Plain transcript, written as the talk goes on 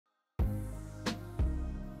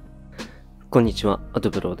こんにちは、アド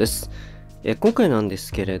ブローです。今回なんで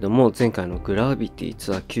すけれども、前回のグラビティ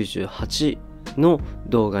ツアー98の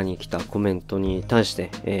動画に来たコメントに対し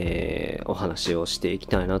て、お話をしていき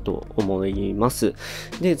たいなと思います。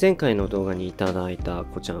で、前回の動画にいただいた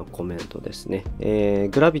こちらのコメントですね。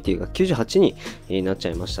グラビティが98になっち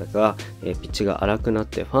ゃいましたが、ピッチが荒くなっ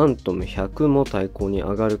てファントム100も対抗に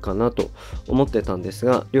上がるかなと思ってたんです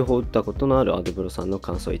が、両方打ったことのあるアドブロさんの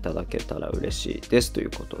感想いただけたら嬉しいですとい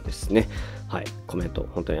うことですね。はい、コメント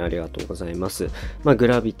本当にありがとうございます。グ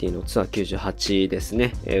ラビティのツアー98です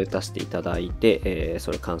ね、打たせていただいて、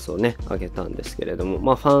それ感想をね、あげたんですけれど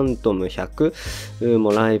も、ファントム100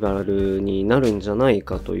もライバルになるんじゃない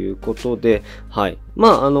かということで、はい。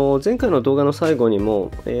前回の動画の最後に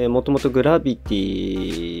も、もともとグラビテ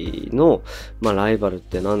ィの、ライバルっ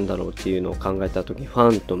てなんだろうっていうのを考えたとき、フ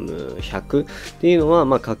ァントム100っていうの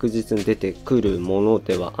は、確実に出てくるもの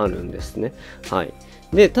ではあるんですね。はい。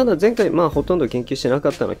で、ただ前回、ほとんど研究してなか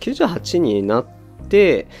ったのは98になっ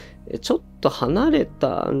て、ちょっと離れ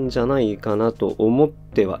たんじゃないかなと思っ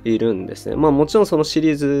てはいるんですね。もちろんそのシ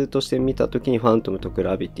リーズとして見たときにファントムとグ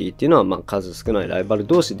ラビティっていうのは数少ないライバル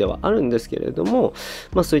同士ではあるんですけれども、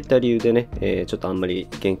そういった理由でね、ちょっとあんまり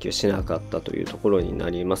言及しなかったというところにな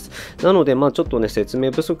ります。なので、ちょっとね、説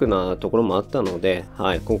明不足なところもあったので、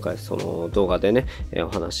はい、今回その動画でね、お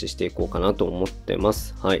話ししていこうかなと思ってま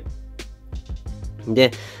す。はい。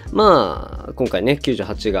で、今回ね、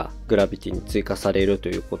98がグラビティに追加されると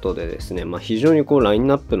いうことでですね、非常にライン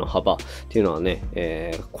ナップの幅っていうのはね、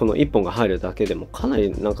この1本が入るだけでもかな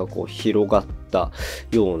り広がった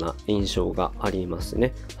ような印象があります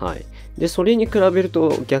ね。はい。で、それに比べる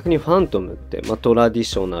と逆にファントムって、トラディ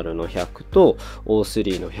ショナルの100と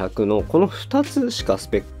O3 の100のこの2つしかス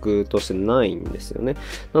ペックとしてないんですよね。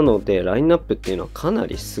なので、ラインナップっていうのはかな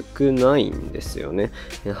り少ないんですよね。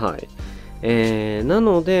はい。な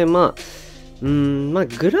ので、グラ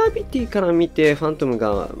ビティから見てファントム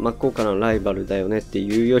が真っ向からのライバルだよねって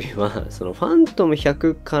いうよりは、そのファントム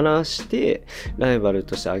100からしてライバル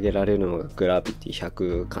として挙げられるのがグラビティ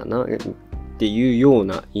100かなっていうよう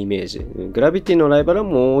なイメージ。グラビティのライバルは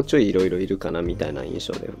もうちょいいろいろいるかなみたいな印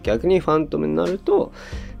象で、逆にファントムになると、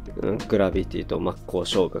グラビティと真っ向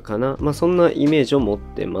勝負かな。そんなイメージを持っ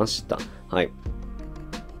てました。はい。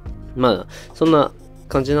そんな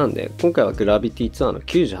感じなんで、今回はグラビティツアーの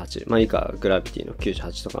98、以下グラビティの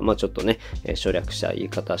98とか、ちょっとね、省略した言い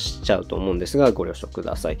方しちゃうと思うんですが、ご了承く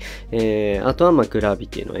ださい。あとはグラビ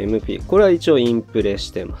ティの MP、これは一応インプレ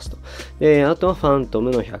してますと。あとはファント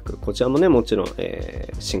ムの100、こちらもね、もちろん、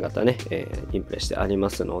新型ね、インプレしてありま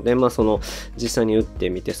すので、その実際に打って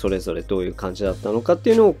みて、それぞれどういう感じだったのかって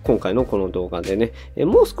いうのを、今回のこの動画でね、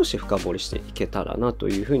もう少し深掘りしていけたらなと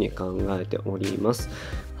いうふうに考えております。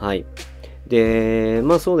はい。で、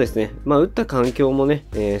そうですね。打った環境もね、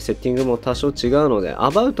セッティングも多少違うので、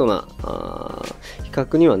アバウトな比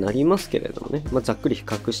較にはなりますけれどもね、ざっくり比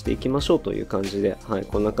較していきましょうという感じで、はい、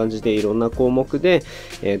こんな感じでいろんな項目で、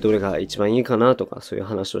どれが一番いいかなとか、そういう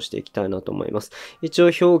話をしていきたいなと思います。一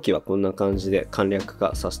応表記はこんな感じで簡略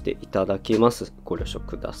化させていただきます。ご了承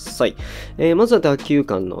ください。まずは打球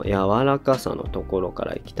感の柔らかさのところか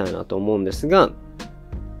らいきたいなと思うんですが、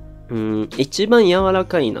一番柔ら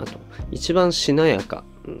かいなと、一番しなやか、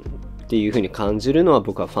っていう風に感じるのは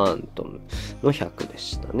僕はファントムの100で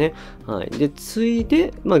したね。はい。で、次い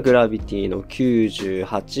で、グラビティの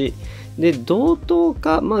98。で、同等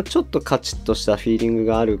か、ちょっとカチッとしたフィーリング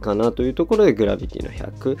があるかなというところで、グラビティの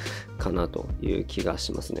100かなという気が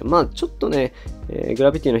しますね。ちょっとね、グ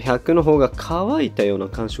ラビティの100の方が乾いたような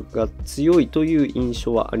感触が強いという印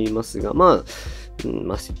象はありますが、セ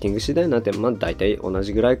ッティング次第になって、大体同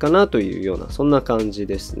じぐらいかなというような、そんな感じ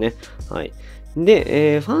ですね。はい。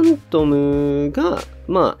で、ファントムが、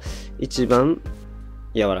一番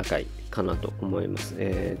柔らかいかなと思います。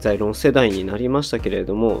ザイロン世代になりましたけれ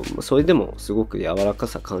ども、それでもすごく柔らか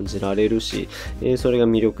さ感じられるし、それが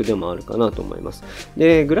魅力でもあるかなと思います。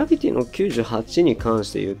で、グラビティの98に関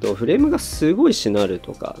して言うと、フレームがすごいしなる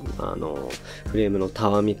とか、フレームのた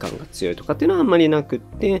わみ感が強いとかっていうのはあんまりなくっ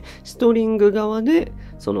て、ストリング側で、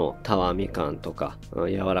そのたわみ感とか、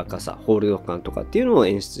柔らかさ、ホールド感とかっていうのを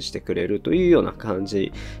演出してくれるというような感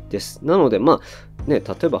じです。なので、例え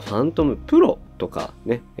ばファントムプロとか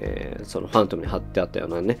ね、そのファントムに貼ってあったよう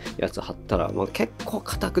なね、やつ貼ったら、結構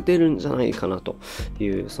硬く出るんじゃないかなとい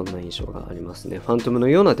う、そんな印象がありますね。ファントムの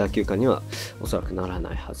ような打球感にはおそらくなら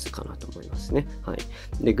ないはずかなと思いますね。はい。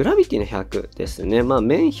で、グラビティの100ですね。面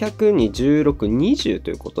100に16、20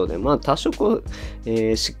ということで、多少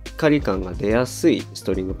しっかり感が出やすいス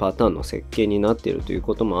トリングパターンの設計になっているという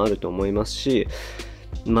こともあると思いますし、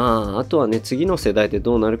まあ、あとはね、次の世代で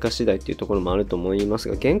どうなるか次第っていうところもあると思います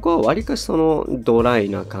が、現行はわりかしそのドライ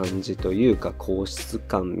な感じというか、硬質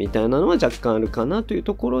感みたいなのは若干あるかなという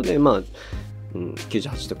ところで、まあ、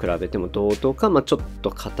98と比べても同等か、まあ、ちょっと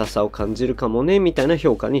硬さを感じるかもね、みたいな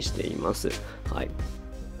評価にしています。はい。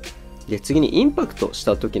で、次にインパクトし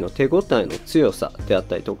た時の手応えの強さであっ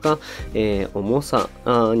たりとか、重さ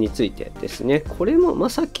についてですね。これも、まあ、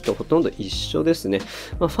さっきとほとんど一緒ですね。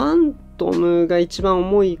まあ、ファントムが一番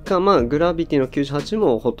重いか、まあ、グラビティの98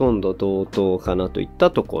もほとんど同等かなといっ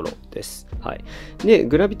たところです。はい。で、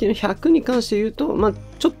グラビティの100に関して言うと、まあ、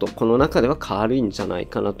ちょっとこの中では軽いんじゃない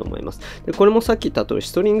かなと思います。で、これもさっき言った通り、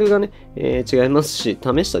ストリングがね、違いますし、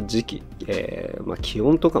試した時期、まあ、気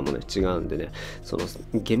温とかもね、違うんでね、その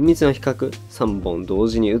厳密な比較、3本同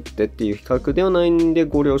時に打ってっていう比較ではないんで、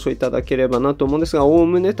ご了承いただければなと思うんですが、おお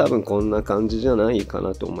むね多分こんな感じじゃないか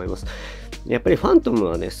なと思います。やっぱりファントム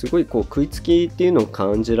はね、すごいこう食いつきっていうのを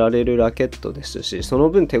感じられるラケットですし、その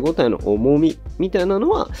分手応えの重みみたいなの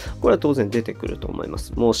は、これは当然出てくると思いま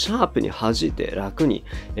す。もうシャープに弾いて楽に、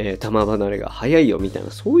球離れが速いよみたいな、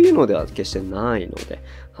そういうのでは決してないので、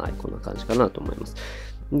はい、こんな感じかなと思います。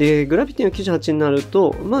で、グラビティの98になる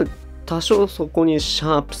と、まあ、多少そこにシ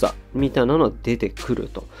ャープさみたいなのは出てくる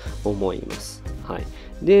と思います。はい。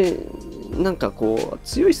で、なんかこう、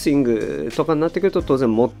強いスイングとかになってくると当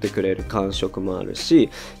然持ってくれる感触もあるし、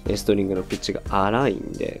ストリングのピッチが荒い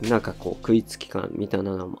んで、なんかこう、食いつき感みたい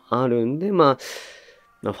なのもあるんで、ま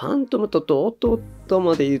あ、ファントムと同等と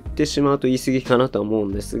まで言ってしまうと言い過ぎかなとは思う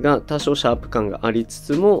んですが、多少シャープ感がありつ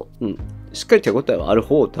つも、しっかり手応えはある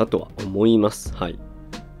方だとは思います。はい。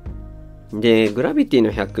で、グラビティ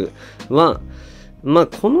の100は、まあ、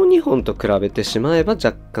この2本と比べてしまえば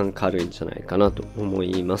若干軽いんじゃないかなと思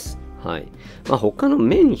います。はい。まあ、他の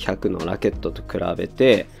メン100のラケットと比べ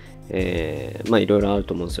て、まあいろいろある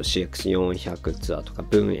と思うんですよ。CX400 ツアーとか、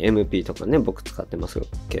ブーン MP とかね、僕使ってます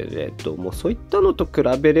けれども、そういったのと比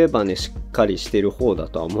べればね、しっかりしている方だ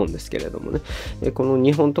とは思うんですけれどもね、この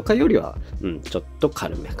2本とかよりは、ちょっと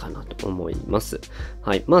軽めかなと思います。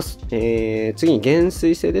はい。まあ、次に減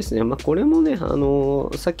衰性ですね。まあこれもね、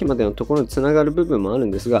さっきまでのところにつながる部分もある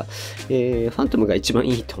んですが、ファントムが一番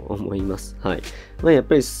いいと思います。はい。まあやっ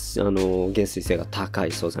ぱり、減衰性が高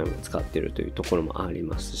い素材を使っているというところもあり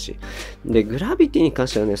ますし、で、グラビティに関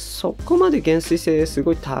してはね、そこまで減衰性す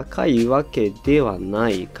ごい高いわけでは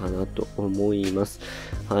ないかなと思います。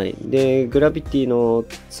はい。で、グラビティの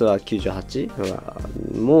ツアー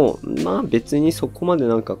98も、まあ別にそこまで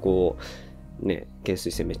なんかこう、ね、減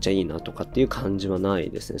衰性めっちゃいいなとかっていう感じはな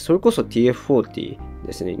いですね。それこそ TF40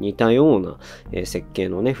 ですね、似たような、設計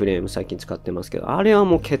のね、フレーム最近使ってますけど、あれは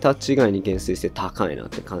もう桁違いに減衰性高いなっ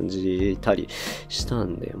て感じたりした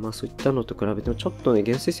んで、まあそういったのと比べてもちょっとね、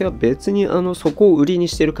減衰性は別にそこを売りに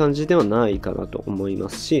してる感じではないかなと思いま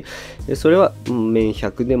すし、それは面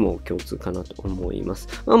100でも共通かなと思います。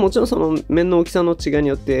まあもちろんその面の大きさの違いに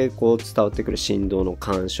よってこう伝わってくる振動の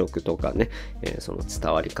感触とかね、その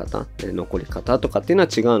伝わり方、残り方とかっていうのは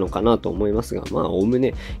違うのかなと思いますが、まあおおむ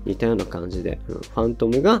ね似たような感じで、ファント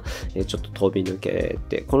ムがちょっと飛び抜け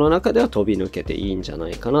て、この中では飛び抜けていいんじゃな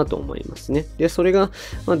いかなと思いますね。で、それが、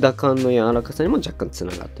まあ、打感の柔らかさにも若干つ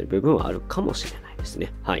ながっている部分はあるかもしれないです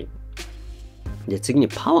ね。はい。で、次に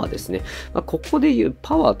パワーですね。まあ、ここで言う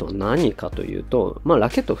パワーとは何かというと、まあ、ラ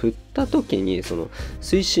ケットを振った時に、その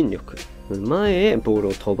推進力、前へボール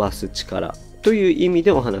を飛ばす力、という意味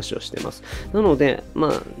でお話をしています。なので、ま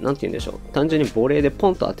あ、なんて言うんでしょう。単純にボレーで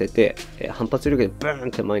ポンと当てて、反発力でブーン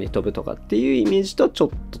って前に飛ぶとかっていうイメージとはちょっ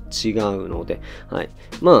と違うので、はい。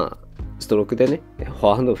まあ、ストロークでね、フォ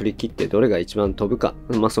アハンドを振り切ってどれが一番飛ぶか、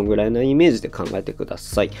まあ、そんぐらいのイメージで考えてくだ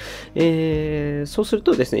さい。そうする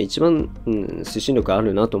とですね、一番、推進力あ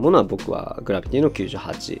るなと思うのは僕はグラビティの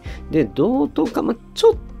98。で、同等か、まあ、ち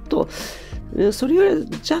ょっと、それより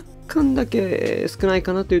若干だけ少ない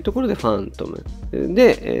かなというところでファントム。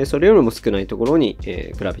で、それよりも少ないところに、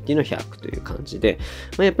グラビティの100という感じで、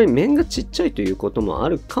まあ、やっぱり面がちっちゃいということもあ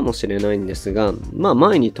るかもしれないんですが、まあ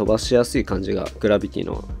前に飛ばしやすい感じがグラビティ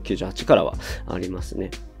の98からはあります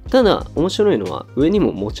ね。ただ面白いのは上に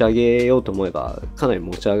も持ち上げようと思えばかなり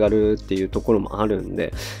持ち上がるっていうところもあるん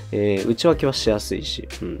で、内訳はしやすいし、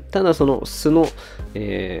ただその素の、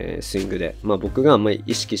スイングで、まあ、僕があんまり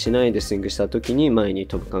意識しないでスイングした時に前に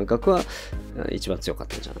飛ぶ感覚は一番強かっ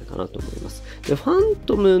たんじゃないかなと思います。で、ファン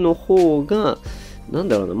トムの方がなん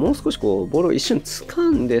だろうな、もう少しこうボールを一瞬掴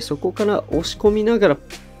んでそこから押し込みながら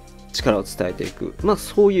力を伝えていく。まあ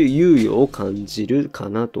そういう猶予を感じるか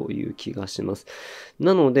なという気がします。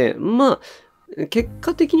なので、まあ、結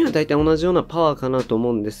果的には大体同じようなパワーかなと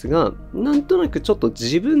思うんですが、なんとなくちょっと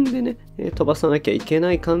自分でね、飛ばさなきゃいけ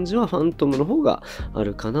ない感じはファントムの方があ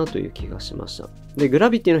るかなという気がしました。で、グラ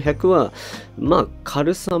ビティの100は、まあ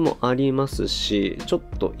軽さもありますし、ちょっ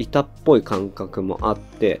と板っぽい感覚もあっ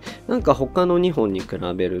て、なんか他の2本に比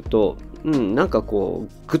べると、なんかこ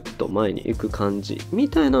う、ぐっと前に行く感じみ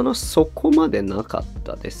たいなのはそこまでなかっ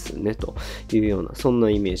たですね、というような、そんな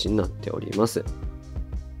イメージになっております。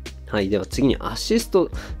はい。では次にアシスト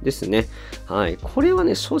ですね。はい。これは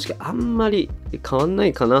ね、正直あんまり変わんな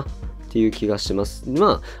いかなっていう気がします。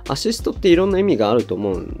まあ、アシストっていろんな意味があると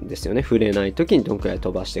思うんですよね。触れない時にどのくらい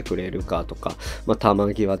飛ばしてくれるかとか、まあ、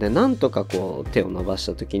球際でなんとかこう手を伸ばし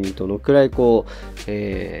た時にどのくらいこう、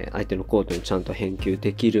相手のコートにちゃんと返球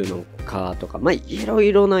できるのかとか、まあ、いろ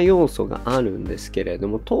いろな要素があるんですけれど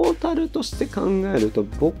も、トータルとして考えると、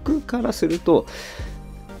僕からすると、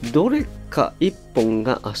どれか1本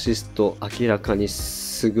がアシスト明らかに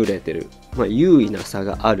優れてる、まあ、優位な差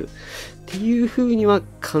があるっていう風には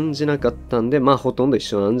感じなかったんで、まあほとんど一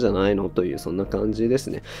緒なんじゃないのという、そんな感じです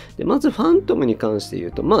ね。で、まずファントムに関して言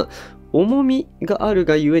うと、まあ重みがある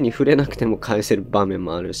がゆえに触れなくても返せる場面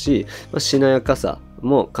もあるし、まあ、しなやかさ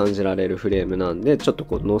も感じられるフレームなんで、ちょっと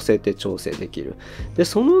こう乗せて調整できる。で、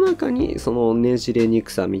その中にそのねじれに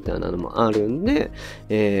くさみたいなのもあるんで、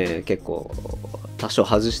結構多少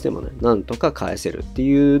外してもね、なんとか返せるって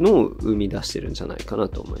いうのを生み出してるんじゃないかな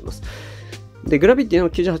と思います。で、グラビティ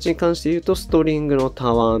の98に関して言うと、ストリングの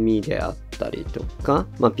たわみであったりとか、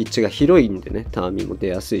まあ、ピッチが広いんでね、たわみも出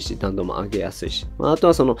やすいし、弾道も上げやすいし、まあ、あと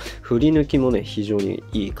はその振り抜きもね、非常に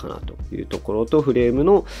いいかなというところと、フレーム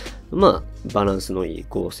の、まあ、バランスのいい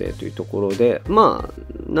構成というところで、まあ、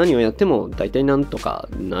何をやっても大体なんとか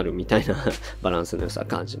なるみたいなバランスの良さを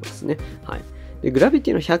感じますね。はい。で、グラビ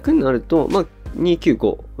ティの100になると、まあ、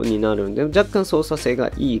295になるんで、若干操作性が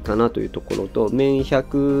いいかなというところと、面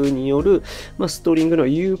100による、まあ、ストリングの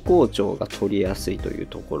有効調が取りやすいという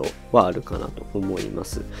ところはあるかなと思いま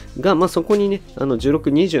すが、まあ、そこにね、16、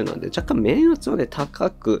20なんで、若干面圧はね、高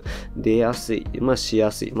く出やすい、まあ、し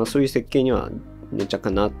やすい、まあ、そういう設計には若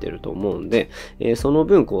干なってると思うんで、その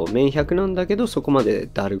分こう面100なんだけどそこまで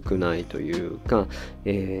だるくないというか、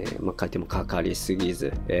まあ、回転もかかりすぎ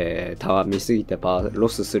ず、たわみすぎてパワーロ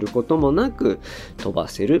スすることもなく飛ば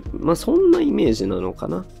せる、まあ、そんなイメージなのか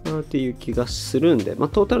なっていう気がするんで、まあ、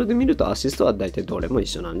トータルで見るとアシストは大体どれも一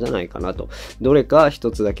緒なんじゃないかなと。どれか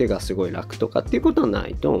一つだけがすごい楽とかっていうことはな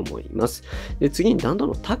いと思います。で、次に弾道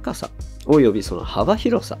の高さおよびその幅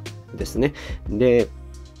広さですね。で、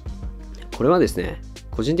これはですね、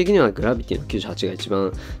個人的にはグラビティの98が一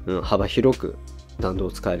番、幅広く弾道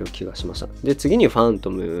を使える気がしました。で、次にファント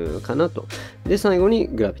ムかなと。で、最後に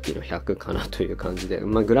グラビティの100かなという感じで、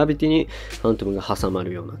まあ、グラビティにファントムが挟ま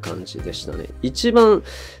るような感じでしたね。一番、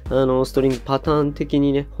ストリングパターン的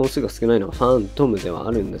にね、本数が少ないのはファントムでは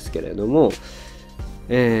あるんですけれども、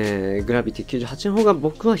グラビティ98の方が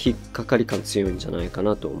僕は引っかかり感強いんじゃないか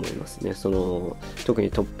なと思いますね。特に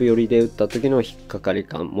トップ寄りで打った時の引っかかり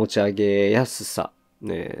感、持ち上げやすさ、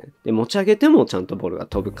ね、で持ち上げてもちゃんとボールが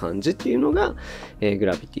飛ぶ感じっていうのが、グ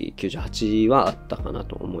ラビティ98はあったかな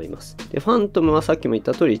と思います。で、ファントムはさっきも言っ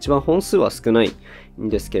た通り一番本数は少ないん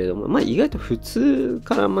ですけれども、まあ意外と普通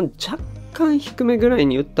から若干低めぐらい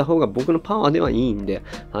に打った方が僕のパワーではいいんで、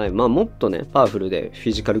はい、まあもっとね、パワフルでフ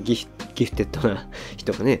ィジカルギフテッドな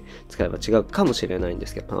人がね、使えば違うかもしれないんで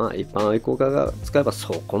すけど、まあ一般愛好家が使えば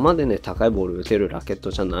そこまでね、高いボール打てるラケッ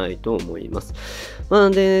トじゃないと思います。まあ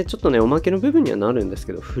で、ちょっとね、おまけの部分にはなるんです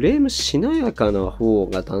けど、フレームしなやかな方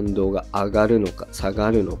が弾道が上がるのか下が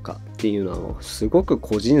るのかっていうのはすごく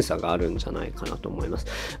個人差があるんじゃないかなと思います。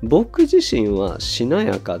僕自身はしな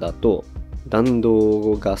やかだと弾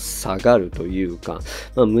道が下がるというか、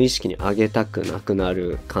まあ、無意識に上げたくなくな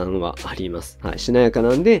る感はあります。はい、しなやか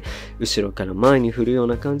なんで後ろから前に振るよう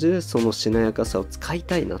な感じでそのしなやかさを使い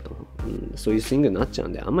たいなと、そういうスイングになっちゃう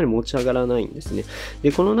んであんまり持ち上がらないんですね。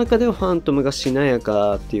で、この中ではファントムがしなや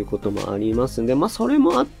かっていうこともありますんで、まあそれ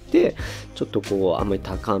もあってちょっとこうあんまり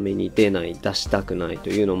高めに出したくないと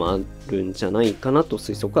いうのもあるんじゃないかなと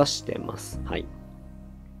推測はしてます。はい。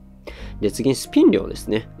で、次にスピン量です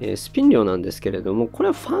ね。スピン量なんですけれども、これ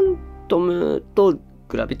はファントムと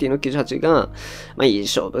グラビティの98が、まあ、いい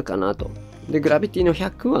勝負かなと。で、グラビティの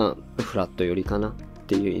100はフラット寄りかなっ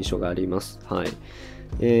ていう印象があります。はい。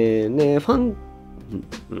ね、フ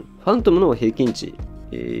ァントムの平均値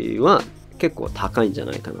は結構高いんじゃ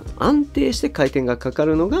ないかなと。安定して回転がかか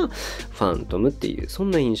るのがファントムっていう、そ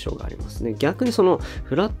んな印象がありますね。逆にその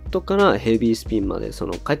フラットからヘビースピンまでそ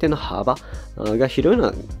の回転の幅が広いの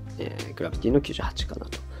はグラビティの98かな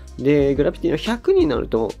と。で、グラビティの100になる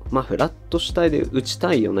と、フラット主体で打ち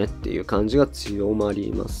たいよねっていう感じが強ま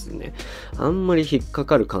りますね。あんまり引っか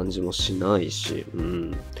かる感じもしないし、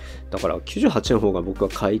だから98の方が僕は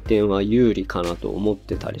回転は有利かなと思っ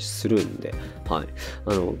てたりするんで、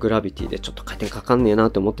グラビティでちょっと回転かかんねえな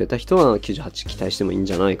と思ってた人は98期待してもいいん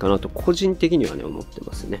じゃないかなと個人的にはね、思って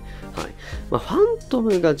ますね。ファント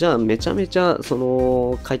ムがじゃあめちゃめちゃそ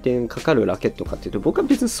の回転かかるラケットかっていうと、僕は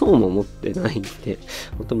別にそうも思ってないんで、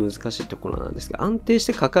本当難しいところなんですが、安定し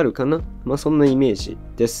てかかるかな、そんなイメージ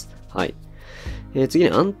です。次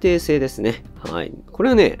に安定性ですね。これ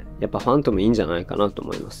はね、やっぱファントムいいんじゃないかなと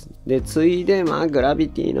思います。で、次いで、グラビ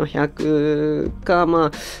ティの100か、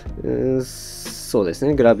そうです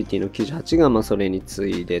ね、グラビティの98が、それに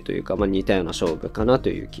次いでというか、似たような勝負かなと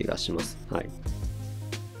いう気がします。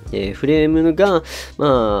フレームが、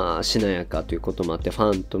しなやかということもあって、フ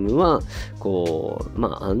ァントムは、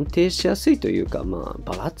安定しやすいというか、ば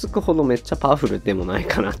らつくほどめっちゃパワフルでもない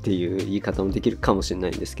かなっていう言い方もできるかもしれな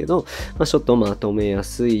いんですけど、ショットをまとめや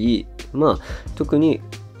すい、特に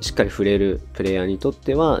しっかり振れるプレイヤーにとっ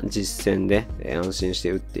ては、実戦で安心し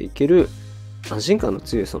て打っていける、安心感の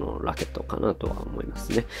強いそのラケットかなとは思いま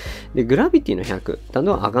すね。で、グラビティの100、弾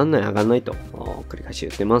道は上がんないと繰り返し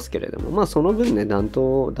言ってますけれども、その分ね、弾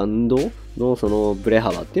道のそのブレ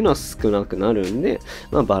幅っていうのは少なくなるんで、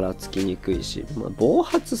ばらつきにくいし、暴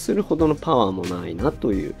発するほどのパワーもないな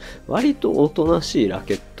という、割とおとなしいラ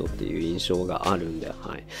ケットっていう印象があるんで、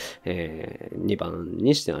2番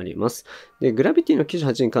にしてあります。で、グラビティの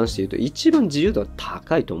98に関して言うと、一番自由度が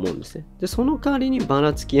高いと思うんですね。で、その代わりにば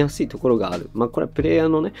らつきやすいところがある。これはプレイヤー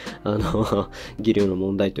のね、技量の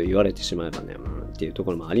問題と言われてしまえばね、っていうと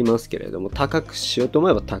ころもありますけれども、高くしようと思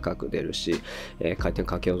えば高く出るし、回転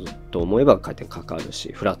かけようと思えば回転かかる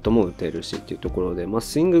し、フラットも打てるしっていうところで、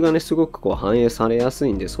スイングがね、すごく反映されやす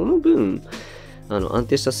いんで、その分、安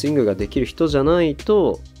定したスイングができる人じゃない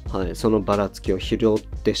と、そのばらつきを拾っ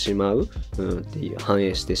てしまう、っていう、反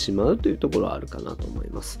映してしまうというところはあるかなと思い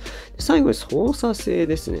ます。最後に操作性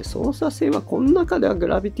ですね。操作性はこの中ではグ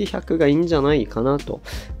ラビティ100がいいんじゃないかなと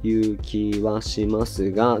いう気はしま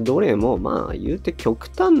すが、どれも言うて極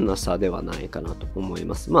端な差ではないかなと思い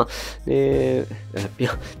ます。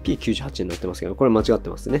P98 になってますけど、これ間違って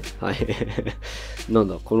ますね。なん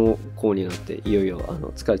だ、この項になっていよいよ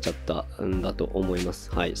疲れちゃったんだと思いま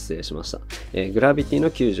す。失礼しました。グラビティの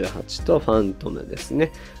98とファントムです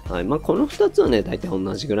ね。この2つはね、大体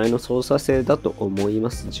同じぐらいの操作性だと思いま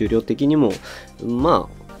す。重量的にも、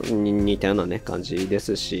似たようなね、感じで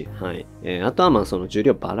すし、あとはその重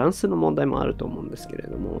量バランスの問題もあると思うんですけれ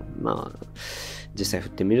ども、実際振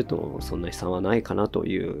ってみるとそんなに差はないかなと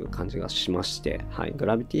いう感じがしまして、グ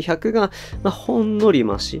ラビティ100が、ほんのり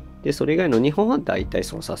増し、で、それ以外の2本は大体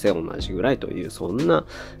操作性同じぐらいという、そんな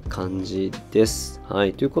感じです。と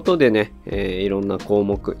いうことでね、いろんな項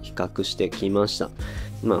目比較してきました。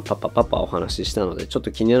パパお話ししたので、ちょっ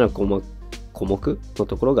と気になる項目の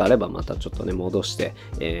ところがあれば、またちょっとね、戻して、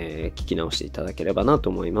聞き直していただければなと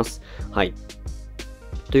思います。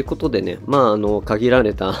ということでね、限ら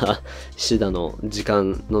れたシダの時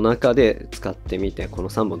間の中で使ってみて、この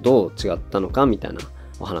3本どう違ったのかみたいな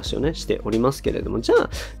お話をね、しておりますけれども、じゃあ、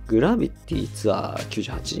グラビティツアー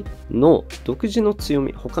98の独自の強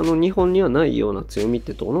み、他の2本にはないような強みっ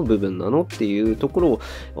てどの部分なのっていうところを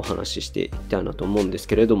お話ししていきたいなと思うんです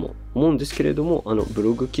けれども、ブ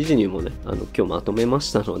ログ記事にもね、今日まとめま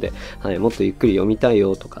したので、もっとゆっくり読みたい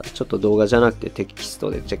よとか、ちょっと動画じゃなくてテキス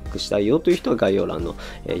トでチェックしたいよという人は概要欄の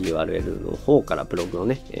URL の方からブログを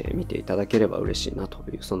ね、見ていただければ嬉しいなと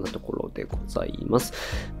いう、そんなところでございます。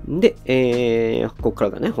で、ここから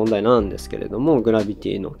がね、本題なんですけれども、グラビテ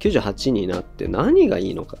ィの98になって何がい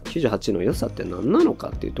いのか、98の良さって何なの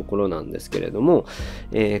かっていうところなんですけれども、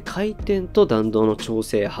回転と弾道の調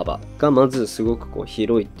整幅がまずすごく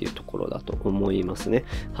広いっていうところだと思いますね。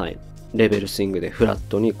レベルスイングでフラッ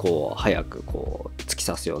トに早く突き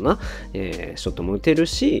刺すような、ショットも打てる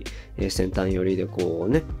し、先端寄りで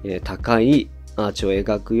高いアーチを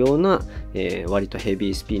描くような、割とヘ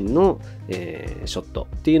ビースピンの、ショット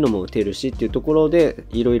っていうのも打てるしっていうところで、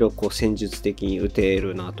いろいろ戦術的に打て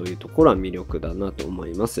るなというところは魅力だなと思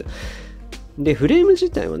います。で、フレーム自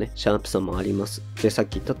体はね、シャープさもあります。で、さっ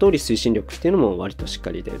き言った通り推進力っていうのも割としっ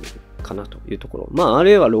かり出るかなというところ。あ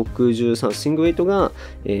れは63、スイングウェイトが、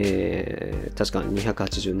確か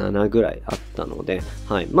287ぐらいあったので、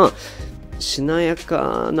しなや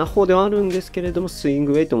かな方ではあるんですけれども、スイン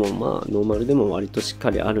グウェイトもノーマルでも割としっか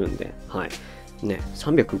りあるんで、ね、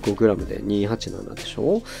305g で287でし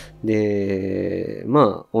ょ。で、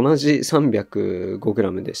まあ、同じ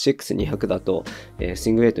 305g で6200だと、ス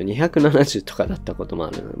イングウェイト270とかだったことも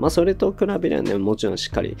あるので、まあ、それと比べればね、もちろんしっ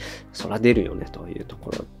かり、そら出るよね、というと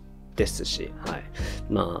ころですし、はい。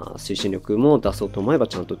まあ、推進力も出そうと思えば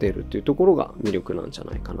ちゃんと出るっていうところが魅力なんじゃ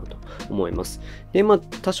ないかなと思います。で、まあ、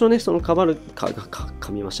多少ね、そのかぶる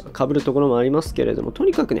ところもありますけれども、と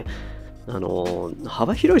にかくね、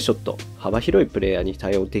幅広いショット、幅広いプレイヤーに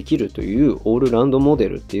対応できるというオールラウンドモデ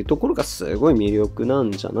ルっていうところがすごい魅力な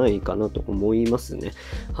んじゃないかなと思いますね。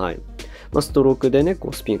はい。まあ、ストロークでね、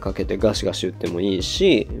こうスピンかけてガシガシ打ってもいい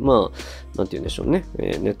し、まあ、なんて言うんでしょうね、ネ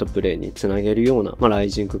ットプレイにつなげるような、まあ、ライ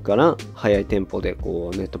ジングから速いテンポで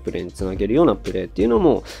こうネットプレイにつなげるようなプレイっていうの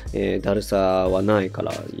も、だるさはないか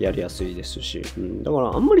らやりやすいですし、だか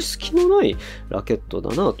らあんまり隙のないラケット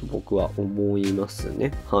だなと僕は思います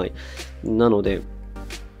ね。はい。なので、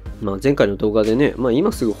まあ、前回の動画でね、まあ、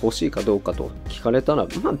今すぐ欲しいかどうかと聞かれたら、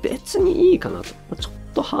まあ、別にいいかなと。ちょっ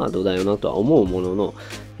とハードだよなとは思うものの、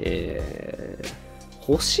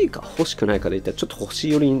欲しいか欲しくないかで言ったらちょっと欲し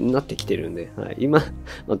い寄りになってきてるんで、はい、今、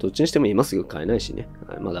まあ、どっちにしても今すぐ買えないしね、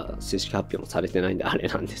はい、まだ正式発表もされてないんであれ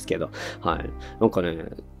なんですけど、はい、なんかね、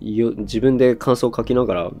自分で感想を書きな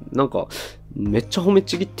がら、なんか、めっちゃ褒め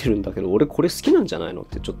ちぎってるんだけど、俺これ好きなんじゃないのっ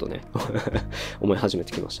てちょっとね、思い始め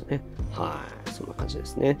てきましたね。はい、そんな感じで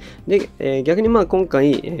すね。で、逆にまあ今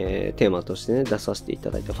回、テーマとしてね、出させてい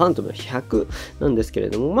ただいたファントム100なんですけれ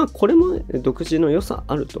ども、まあこれも独自の良さ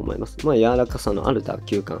あると思います。まあ柔らかさのある打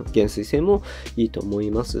球感、減衰性もいいと思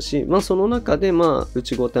いますし、まあその中でまあ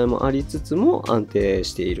内ごたえもありつつも安定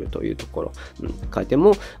しているというところ、回転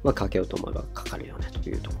もまあかけようと思えばかかるよねと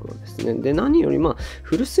いうところですね。で、何よりまあ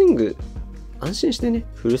フルスイング、安心してね、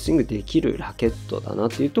フルスイングできるラケットだなっ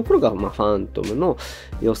ていうところが、まあ、ファントムの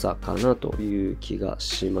良さかなという気が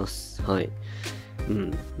します。はい。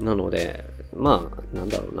なので、まあ、なん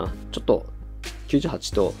だろうな。ちょっと、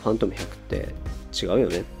98とファントム100って違うよ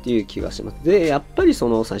ねっていう気がします。で、やっぱりそ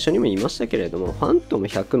の最初にも言いましたけれども、ファントム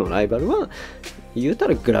100のライバルは、言うた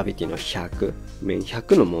らグラビティの100、面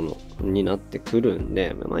100のものになってくるん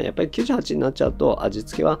で、まあ、やっぱり98になっちゃうと味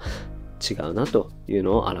付けは違うなという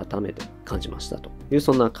のを改めて感じましたという、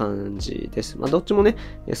そんな感じです。まあ、どっちもね、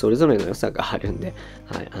それぞれの良さがあるんで、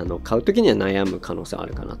はい、買うときには悩む可能性はあ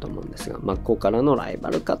るかなと思うんですが、真っ向からのライ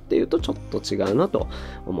バルかっていうとちょっと違うなと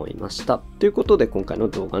思いました。ということで、今回の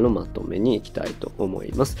動画のまとめに行きたいと思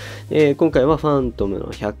います。今回はファントムの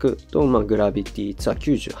100と、まあ、グラビティツアー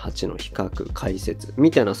98の比較、解説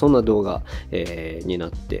みたいな、そんな動画、にな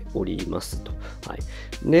っておりますと。はい。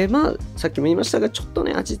で、まあ、さっきも言いましたが、ちょっと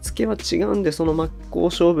ね、味付けは違うんで、その真っ向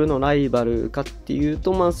勝負のライバルかっていう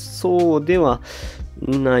と、まあ、そうでは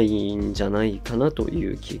ないんじゃないかなと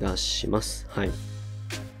いう気がします。はい。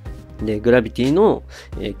で、グラビティの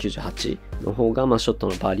98の方が、まあ、ショット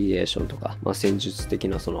のバリエーションとか、まあ、戦術的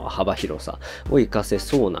なその幅広さを活かせ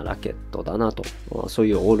そうなラケットだなと、そう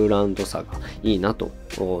いうオールラウンドさがいいなと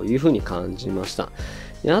いうふうに感じました。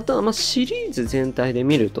で、あとはまあシリーズ全体で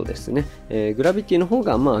見るとですね、グラビティの方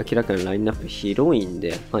がまあ明らかにラインナップ広いん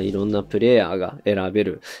で、まあ、いろんなプレイヤーが選べ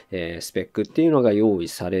る、スペックっていうのが用意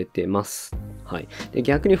されてます。はい。で、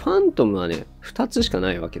逆にファントムはね、2つしか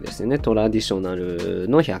ないわけですよね。トラディショナル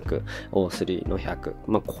の100、O3 の100。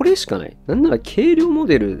まあ、これしかない。なんなら軽量モ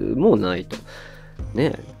デルもないと。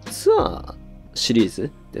ね、ツアーシリー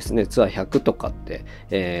ズですね、ツアー100とかって、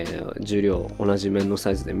重量同じ面の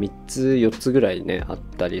サイズで3つ4つぐらいねあっ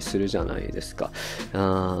たりするじゃないですか。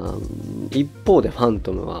一方でファン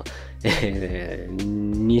トムは、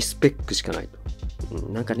2スペックしかないと。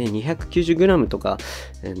なんかね、290g とか、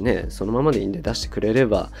ね、そのままでいいんで出してくれれ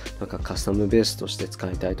ば、なんかカスタムベースとして使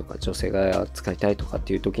いたいとか、女性が使いたいとかっ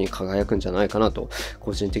ていう時に輝くんじゃないかなと、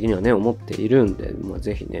個人的にはね、思っているんで、まあ、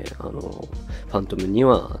ぜひね、ファントムに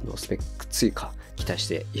はスペック追加、期待し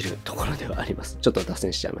ているところではあります。ちょっと脱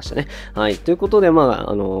線しちゃいましたね。はい。ということで、ま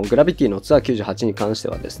あ、グラビティのツアー98に関して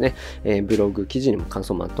はですね、ブログ記事にも感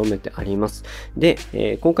想をまとめてあります。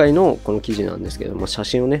で、今回のこの記事なんですけども、写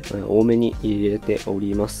真をね、多めに入れてお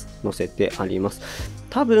ります。載せてあります。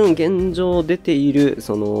多分、現状出ている、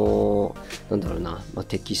その、なんだろうな、まあ、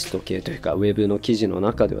テキスト系というか、ウェブの記事の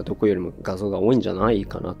中ではどこよりも画像が多いんじゃない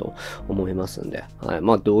かなと思いますんで、はい。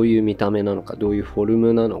まあ、どういう見た目なのか、どういうフォル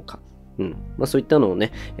ムなのか、そういったのを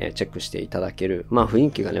ね、チェックしていただける、雰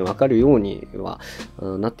囲気がね、わかるようには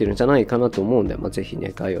なってるんじゃないかなと思うんで、ぜひ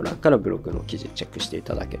ね、概要欄からブログの記事チェックしてい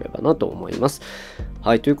ただければなと思います。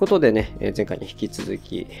はい、ということでね、前回に引き続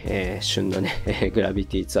き、旬なね、グラビ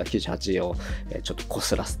ティツアー98をちょっとこ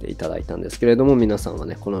すらせていただいたんですけれども、皆さんは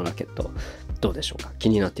ね、このラケットどうでしょうか？気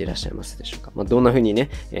になっていらっしゃいますでしょうか？どんな風にね、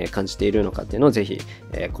感じているのかっていうのをぜひ、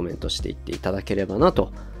コメントしていっていただければな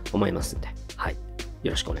と思いますんで、はい。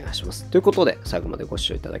よろしくお願いします。ということで、最後までご視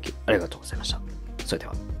聴いただきありがとうございました。それで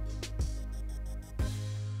は。